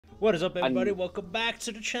What is up, everybody? Welcome back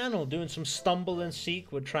to the channel. Doing some stumble and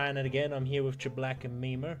seek. We're trying it again. I'm here with Jablack and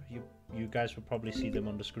Memer. You guys will probably see them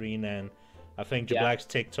on the screen, and I think Jablack's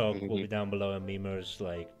TikTok will be down below, and Memer's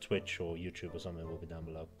like Twitch or YouTube or something will be down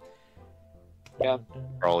below. Yeah,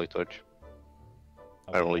 probably Twitch.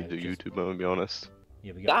 Okay, I don't really do YouTube, I'm gonna be honest.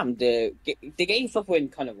 Here we go. damn, the game stuff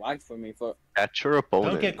went kind of lagged for me. For Catch your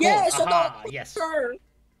opponent. Don't get caught. yes, Aha, yes. Sure.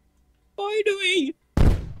 Finally.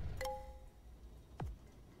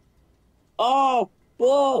 Oh,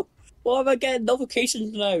 whoa! Why am I getting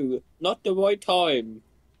notifications now? Not the right time.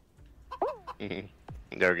 They're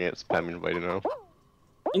gonna get spam invited now.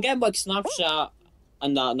 I'm getting like Snapchat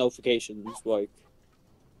and that notifications like.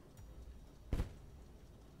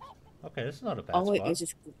 Okay, this is not a bad Oh wait, spot. is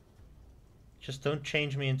this... Just don't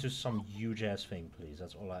change me into some huge ass thing, please.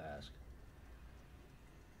 That's all I ask.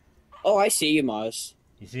 Oh, I see you, Mars.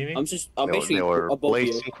 You see me? I'm basically they were above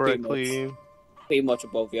you. placing correctly. Pretty much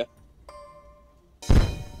above you.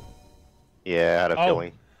 Yeah, I had a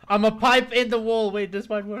feeling. I'm a pipe in the wall. Wait, this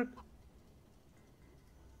might work.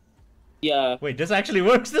 Yeah. Wait, this actually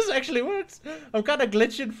works. This actually works. I'm kind of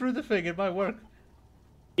glitching through the thing. It might work.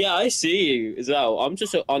 Yeah, I see you as well. I'm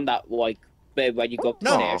just on that like bit when you go up the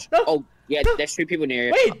No, stairs. no, Oh, yeah, no. there's 3 people near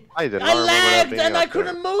you. Wait, I did not I remember that lagged being and I up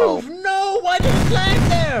couldn't there. move. No, why did it lag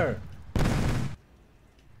there?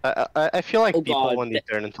 I feel like Oh, people God. when they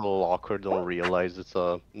turn into the locker don't realize it's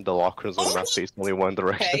the lockers on the map face only one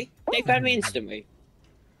direction. Okay, they found me instantly.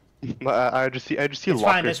 I just see It's lockers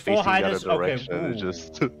fine. There's 4 facing the other hiders. direction. Okay. And it's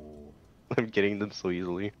just I'm getting them so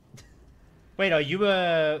easily. Wait, are you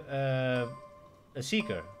a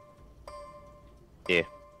seeker? Yeah.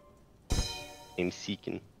 I'm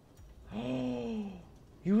seeking.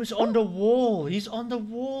 He was on the wall. He's on the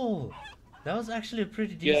wall. That was actually a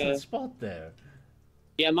pretty decent Yeah. spot there.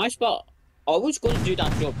 Yeah, my spot. I was going to do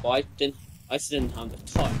that job, but I just didn't have the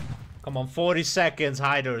time. Come on, 40 seconds,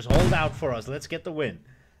 hiders. Hold out for us. Let's get the win.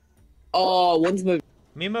 Oh, one's moved.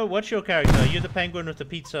 Mimo, what's your character? Are you the penguin with the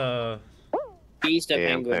pizza? He's the Yeah,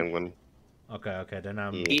 penguin. Okay, then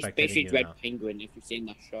I'm He's spectating basically you Red now. Penguin if you've seen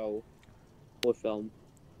that show or film.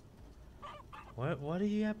 What are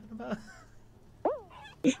you yapping about?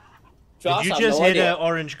 Josh, Did you I have just no hit idea. an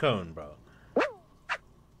orange cone, bro?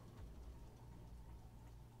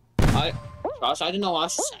 Josh, I don't know what I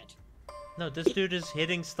said. No, this dude is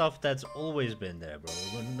hitting stuff that's always been there, bro.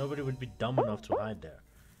 Nobody would be dumb enough to hide there.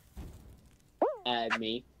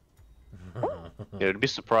 Me. Yeah, I'd be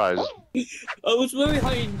surprised. I was really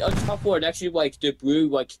high on top floor and actually like the blue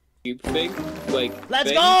like cube thing. Like Let's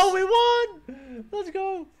things, go! We won! Let's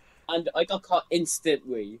go! And I got caught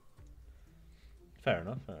instantly. Fair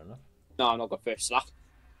enough, fair enough. No, I'm not going first. Slack.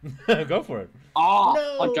 Go for it. Oh,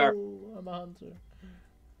 No! Hunter. I'm a hunter.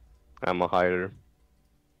 I'm a hider.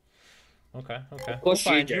 Okay. We'll course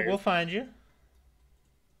you find you. do. We'll find you.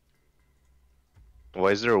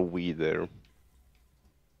 Why is there a we there?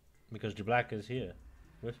 Because Jablack is here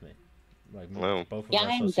with me. Like, Wow. both of Yeah, us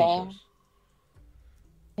I'm are there. seekers.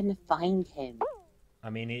 I'm gonna find him. I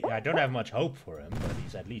mean, I don't have much hope for him, but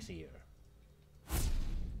he's at least here.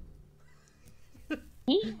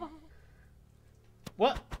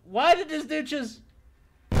 What? Why did this dude just...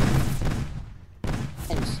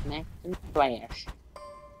 And smack and flash.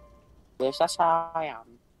 Yes, that's how I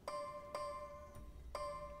am.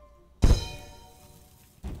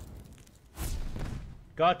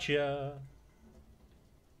 Gotcha!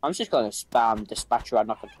 I'm just gonna spam dispatcher and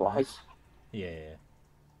knock it twice. Yeah.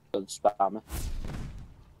 Gonna spam it.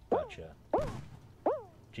 Gotcha.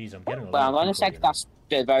 Jeez, I'm getting a But lot I'm of gonna people check here. that's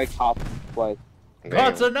the very top. Wait.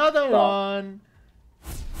 Got Damn. another Bro. one!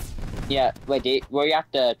 Yeah, wait, were you at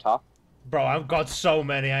the top? Bro, I've got so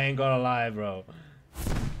many, I ain't gonna lie, bro.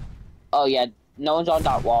 Oh yeah, no one's on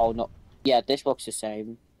that wall. No, yeah, this looks the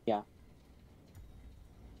same. Yeah.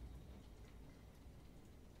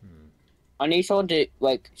 I need someone to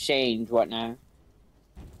like change right now.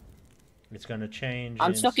 It's gonna change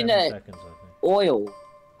I'm in stuck in 7 the- seconds, I think. Oil.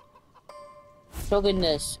 Plug in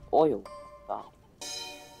this oil. Wow.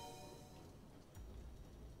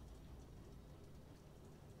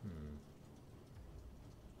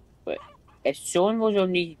 But if someone was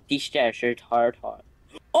on these stairs, it's hard.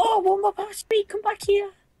 Oh, one more past me. Come back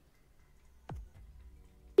here.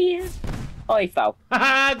 Here. Oh, he fell.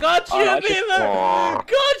 Haha, got you, Oh, no, I Beaver! Aw.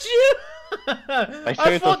 Got you! I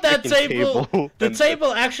turned thought to a that freaking table, the and-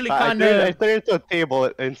 table actually I kind turned of... into a table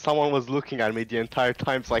and someone was looking at me the entire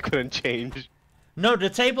time, so I couldn't change. No, the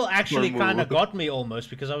table actually Or kind of move. got me almost,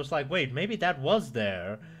 because I was like, wait, maybe that was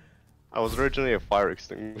there. I was originally a fire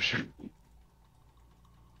extinguisher.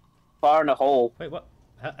 Far in the hole. Wait, what?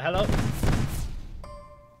 Hello?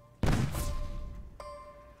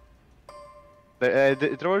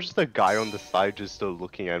 There was just a guy on the side just still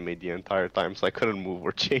looking at me the entire time, so I couldn't move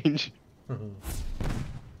or change. I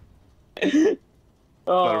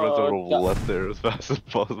was a roll left there as fast as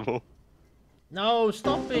possible. No,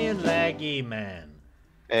 stop being laggy, man.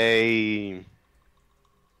 Hey.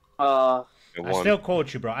 I still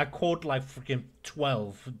caught you, bro. I caught like freaking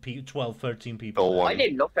 12, 13 people. I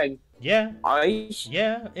did nothing. Yeah. Ice.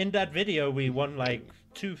 Yeah, in that video we won like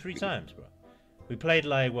 2-3 times, bro. We played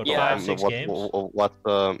like what 5-6 games.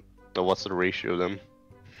 What's the ratio then?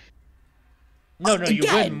 No, you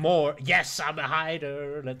win more. Yes, I'm a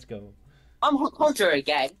hider. Let's go. I'm Hunter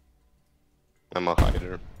again. I'm a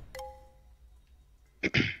hider.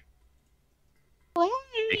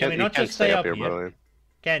 Can we not just stay up here? Bro.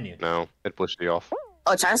 Can you? No, it pushed you off.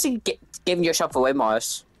 Oh, chance to giving yourself away,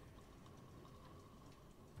 Morris.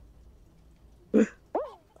 I'm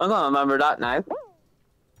gonna remember that now.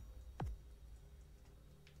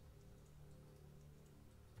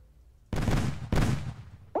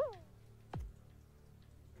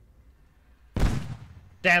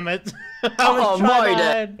 Damn it! Oh,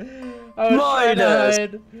 Midus!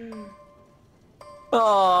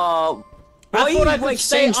 Oh, I thought I could like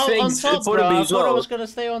stay on things top, in front bro. of me I as thought I well. was gonna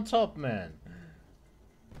stay on top, man.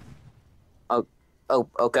 Oh,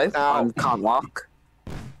 okay. I can't walk.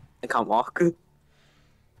 I can't walk.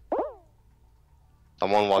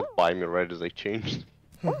 Someone walked by me right as I changed.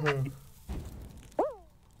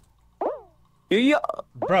 Yeah.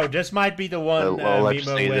 Bro, this might be the one let's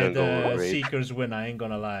Mimo stay there where and go the raid. Seekers win, I ain't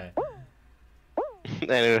gonna lie. And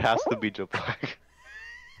it has to be Jack.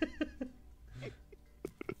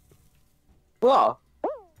 What?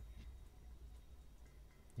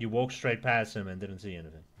 You walked straight past him and didn't see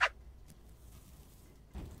anything.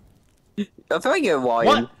 I feel like you're lying.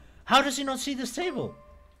 What? How does he not see this table?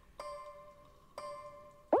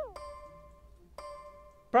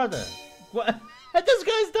 Brother, what? This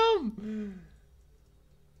guy's dumb!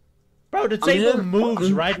 Bro, the table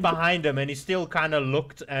moves right behind him and he still kind of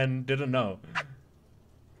looked and didn't know.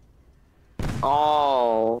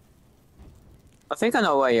 Oh. I think I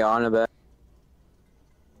know where you're on a bit.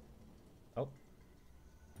 Oh.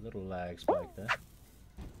 Little lag spike there.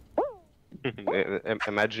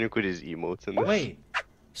 Imagine you could his emotes in this. Wait.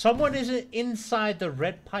 Someone is inside the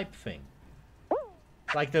red pipe thing.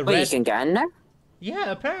 Like the Wait, red... you can get in there?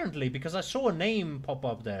 Yeah, apparently, because I saw a name pop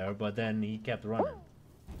up there, but then he kept running.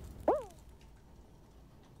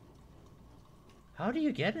 How do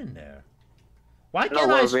you get in there? Why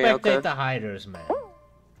can't I spectate the hiders, man?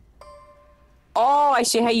 Oh, I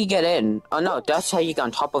see how you get in. Oh no, that's how you get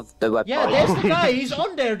on top of the web. Yeah, there's the guy. He's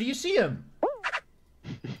on there. Do you see him?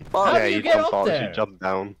 Oh, How yeah, do you get up off, there? you jump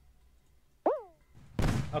down.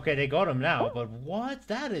 Okay, they got him now, but what?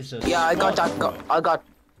 That is a yeah, I got that.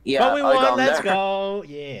 Yeah, but we I got won. him Let's there. go.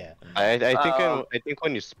 Yeah. I think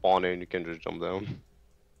when you spawn in, you can just jump down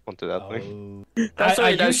onto that thing. I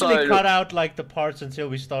usually cut out like the parts until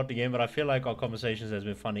we start the game, but I feel like our conversations has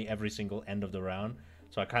been funny every single end of the round,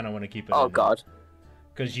 so I kind of want to keep it. Oh God.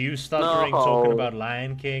 Because you stuttering, talking about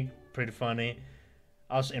Lion King, pretty funny.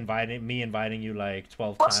 Us inviting you like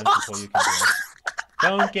 12 times before you can do it.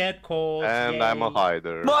 Don't get caught. And yay. I'm a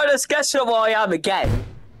hider. Minus, guess who I am again?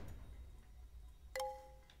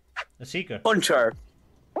 A Seeker. Hunter.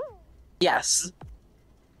 Yes.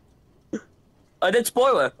 I did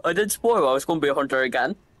spoiler. I was going to be a hunter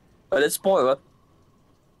again. I did spoiler.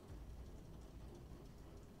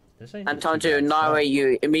 I'm trying to narrate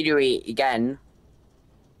you immediately again.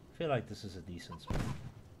 I feel like this is a decent spot.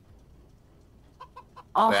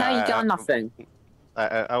 Oh, how you got nothing?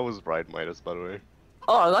 I was right, Midus, by the way.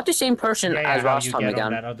 Oh, I got the same person as last time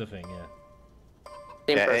again. That other thing, yeah.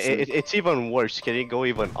 Same person. It's even worse. Can you go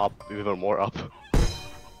even more up?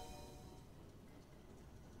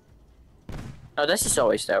 Oh, this is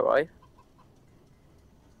always there, right?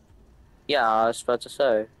 Yeah, I was about to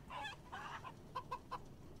say.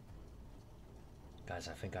 Guys,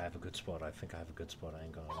 I think I have a good spot. I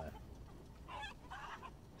ain't gonna lie.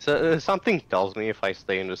 So something tells me if I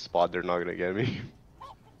stay in this spot, they're not gonna get me.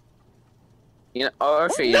 You know, or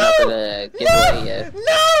actually, you're not gonna give away yet.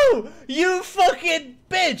 No! You fucking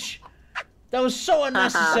bitch! That was so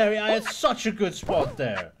unnecessary. I had such a good spot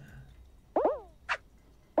there.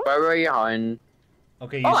 Where were you hiding?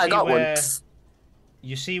 Okay, you Oh, see I got where... one.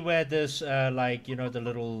 You see where there's, like, you know, the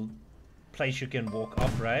little place you can walk up,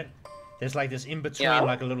 right? There's, like, this in-between,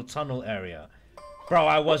 like, a little tunnel area. Bro,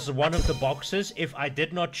 I was one of the boxes. If I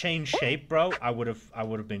did not change shape, bro, I would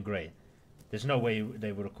have been great. There's no way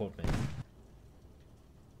they would have caught me.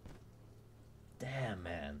 Damn,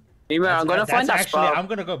 man. I'm gonna find that spot. I'm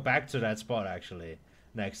gonna go back to that spot, actually,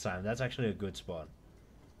 next time. That's actually a good spot.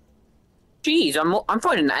 Jeez, I'm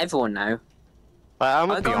finding everyone now.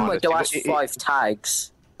 I'm I gonna be got like honest. the last 5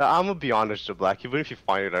 tags. I'm gonna be honest, the Black. Even if you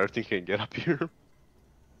find it, I don't think you can get up here.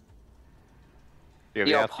 Yeah,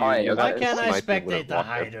 You're up high, you okay. Why have to can't I snipe people spectate with the a rocket.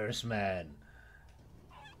 hiders, man?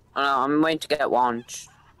 I'm waiting to get launched.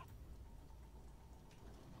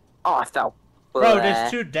 Oh, I fell. Bro, Bleh.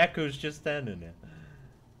 there's 2 Dekus just standing there.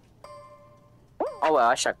 Oh well,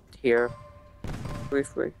 I checked here.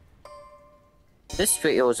 Free. This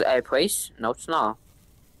video's a place. No, it's not.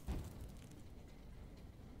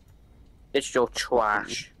 It's your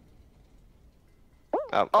trash.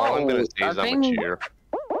 All I'm gonna say is I'm a cheater.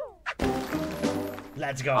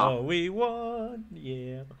 Let's go, we won!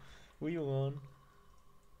 Yeah, we won.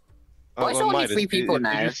 Well, it's only Midus, 3 people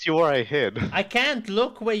now. Did you see where I hid? I can't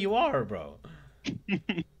look where you are, bro.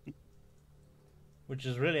 Which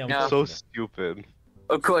is really unfortunate. So stupid.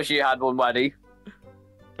 Of course you had one, buddy.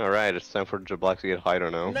 Alright, it's time for Black to get hider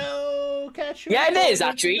now. No, catch you. Yeah, it is,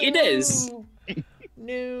 actually, it is.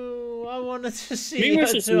 No, I wanted to see Mimir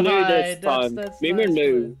how just to knew this hide. time. That's Mimir nice,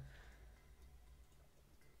 knew. man.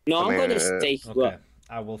 No, I'm gonna stay. Okay,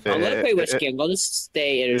 I will I'm find gonna play whiskey. I'm gonna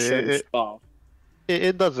stay in a certain spot.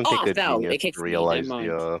 It doesn't Oh, take a no, it genius kicks to me, realize never mind.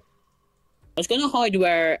 the I was gonna hide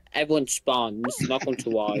where everyone spawns, not going to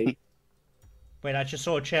why. Wait, I just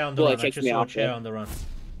saw a chair on the Well, run. it I kicks just me saw a off chair it. on the run.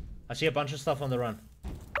 I see a bunch of stuff on the run.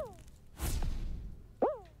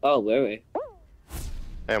 Oh, really?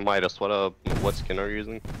 Hey Midus, what skin are you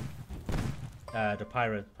using? The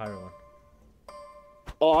pirate one.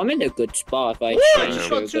 Oh, I'm in a good spot if I Ooh, I change just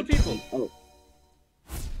to a got 2 good- people. Oh,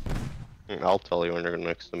 I'll tell you when you're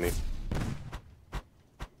next to me.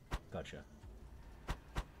 Gotcha.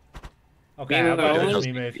 Okay, Mimir, I'll go Rowan? with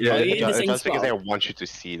Mimir if you Yeah, want. you in the same just because I spot? want you to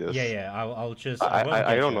see this. Yeah, I'll just. I won't don't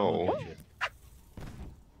get you, know. won't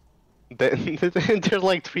get you. There's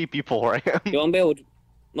like 3 people where I am. you won't be able to...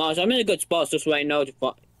 Mars, I'm in a good spot, just so I know just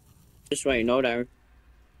so you know there.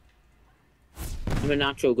 I'm in an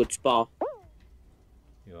actual good spot.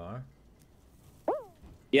 You are?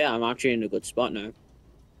 Yeah, I'm actually in a good spot now.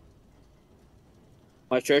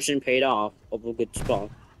 My searching paid off of a good spot.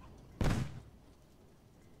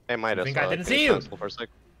 Hey Midus, think I didn't can see you? cancel for a sec?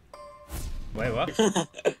 Wait, what?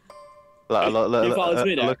 You follow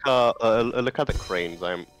me there? Look at the cranes.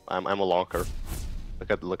 I'm a locker. Look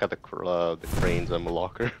at the cranes. I'm a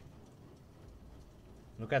locker.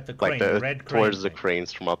 Look at the crane, Like the red crane. towards the thing.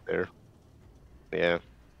 cranes from up there. Yeah.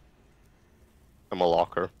 I'm a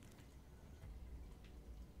locker.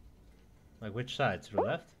 Like which side? To the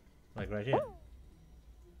left? Like right here?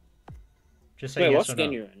 Just say Wait, yes what or skin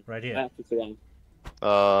no. you're in? Right I here. have to forget.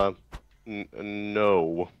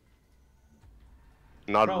 No.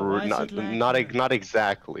 Not Bro, why is not it lagging? not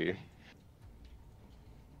exactly.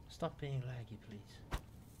 Stop being laggy, please.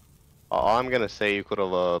 I'm gonna say you could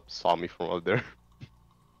have saw me from up there.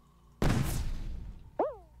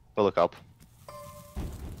 But look up.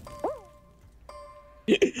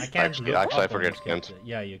 I can't Actually, look I up on forget this you can't. character.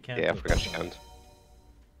 Yeah, you can't. Yeah, I look forgot up you on can't. it.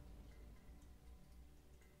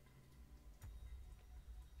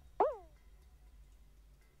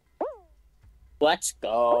 Let's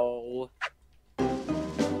go.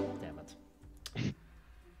 Damn it.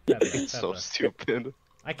 It's so stupid.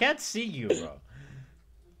 I can't see you, bro.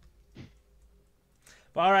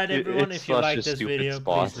 But alright, everyone, It's if you such like a this stupid video,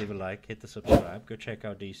 spot. please leave a like, hit the subscribe. Go check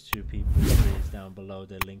out these 2 people please down below.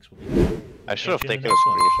 Their links will be. I should have Catch you in taken the a next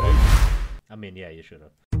one. screenshot. I mean, yeah, you should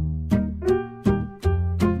have.